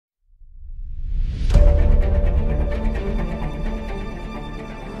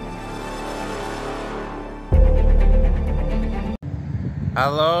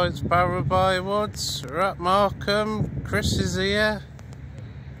Hello, it's BarrowBoy Woods. We're at Morecambe. Chris is here.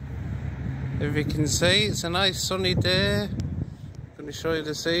 If you can see, it's a nice sunny day. I'm going to show you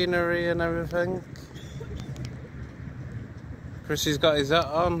the scenery and everything. Chris has got his hat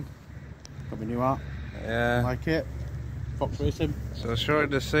on. Got my new hat. Yeah. Like it. Fox racing. So I'll show you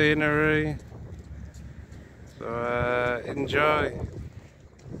the scenery. So enjoy.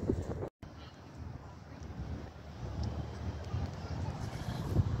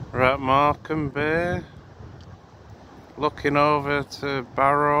 We're at Morecambe Bay, looking over to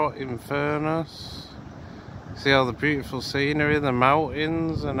Barrow in Furness. See all the beautiful scenery, the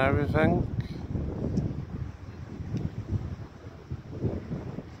mountains and everything.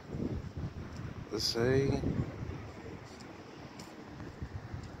 The sea. You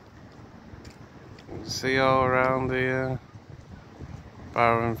can see all around here.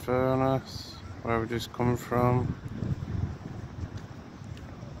 Barrow and Furness, where we just come from.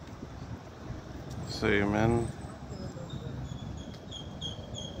 Zoom in.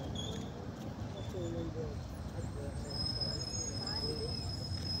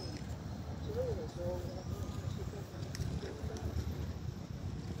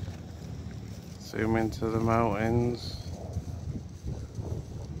 Zoom into the mountains.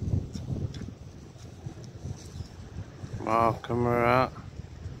 Morecambe we're at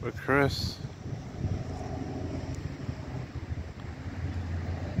with Chris.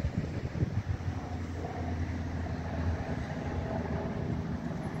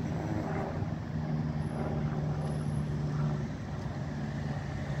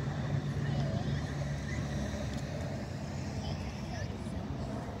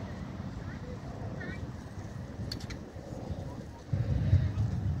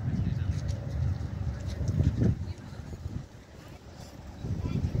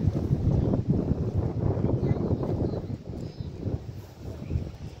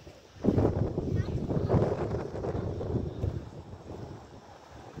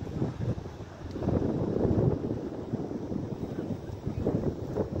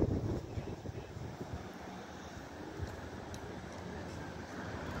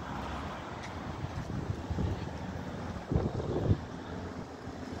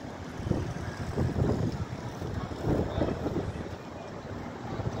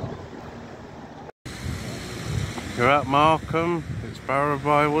 You're at Morecambe, it's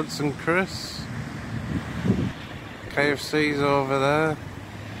BarrowBoy Woods and Chris. KFC's over there.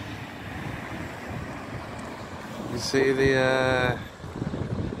 You see the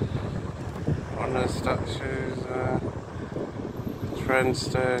one of the statues there. Train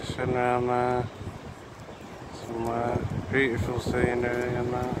station around there. Somewhere. Beautiful scenery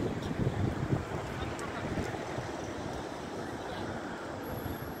and that.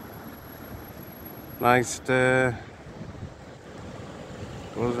 Nice day.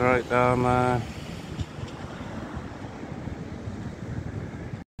 Goes right down there.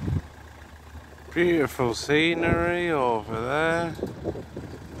 Beautiful scenery over there.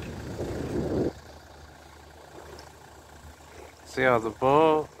 See all the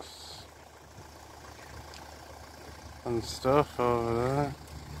boats and stuff over there.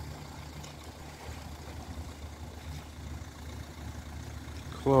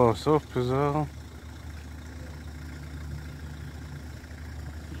 Close up as well.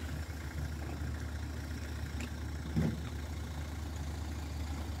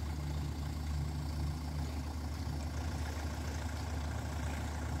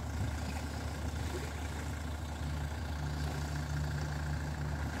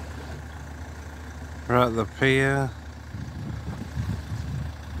 We're at the pier.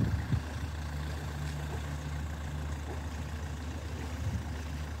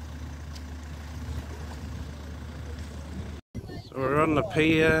 So we're on the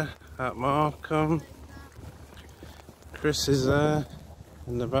pier at Morecambe. Chris is there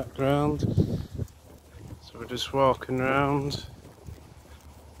in the background. So we're just walking around.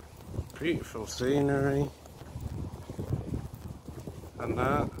 Beautiful scenery and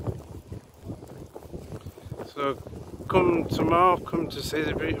that. So come to Morecambe to see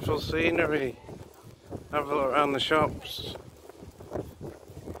the beautiful scenery. Have a look around the shops.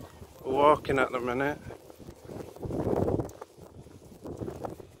 We're walking at the minute.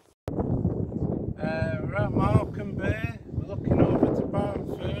 We're at Morecambe Bay. We're looking over to Barrow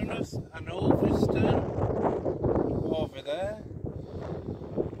Furness and Ulverston over there.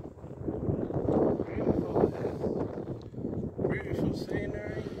 Beautiful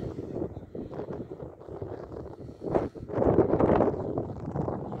scenery.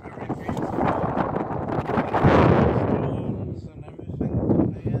 Stones and everything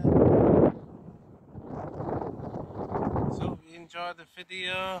down here. enjoyed the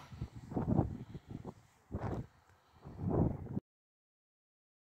video.